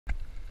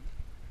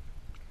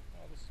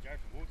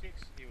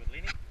Vortex, here with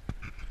Lenny.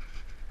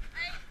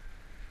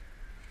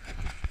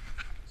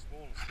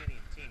 Small and skinny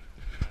and 10.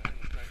 I'll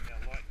illustrate how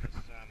light this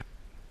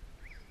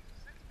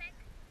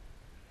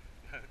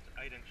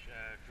 8-inch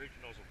dredge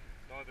nozzle,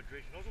 diver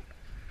dredge nozzle.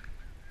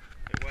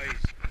 It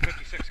weighs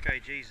 56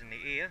 kgs in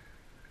the air,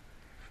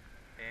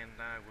 and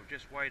we've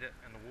just weighed it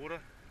in the water,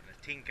 and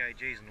it's 10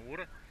 kgs in the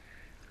water.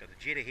 Got the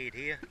jetter head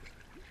here.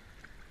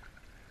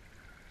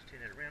 Just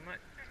turn it around, mate.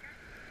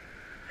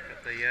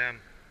 Got the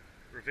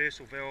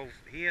reversal valve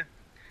here,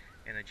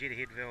 and a jetter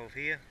head valve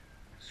here.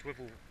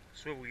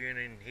 Swivel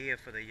unit in here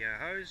for the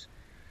hose.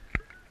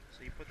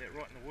 So you put that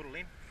right in the water,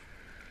 Len.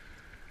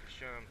 Just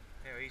show them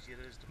how easy it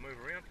is to move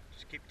around.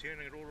 Just keep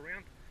turning it all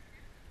around.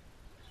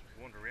 Just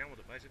wander around with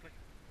it basically.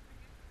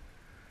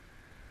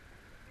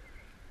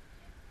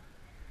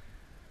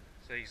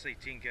 So you see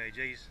 10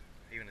 kgs,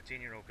 even a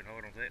 10-year-old can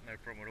hold on to that, no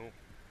problem at all.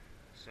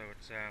 So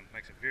it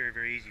makes it very,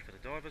 very easy for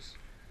the divers.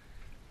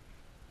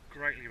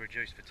 Greatly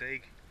reduced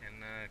fatigue,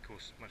 and of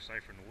course much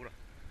safer in the water.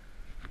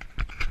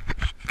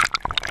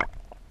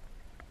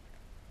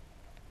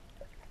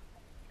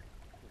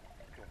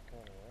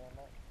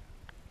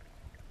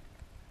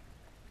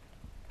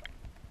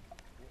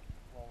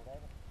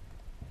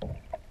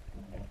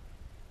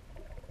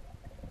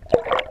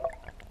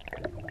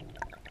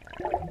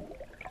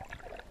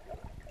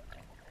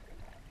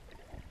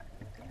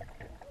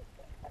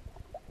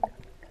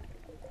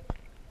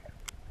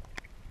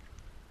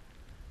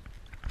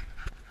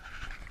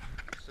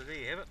 So there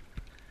you have it.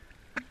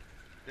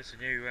 That's a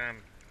new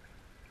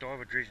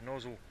diver dredge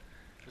nozzle.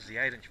 This is the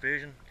 8-inch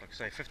version, like I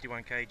say,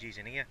 51 kgs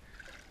in air,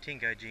 10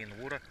 kg in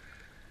the water.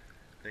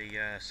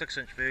 The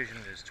 6-inch version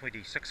is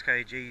 26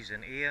 kgs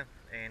in air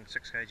and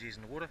 6 kgs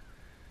in the water.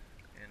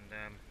 And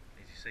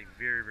as you see,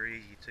 very, very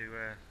easy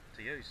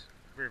to use.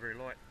 Very, very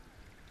light.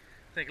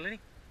 Thank you, Lenny.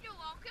 You're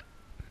welcome.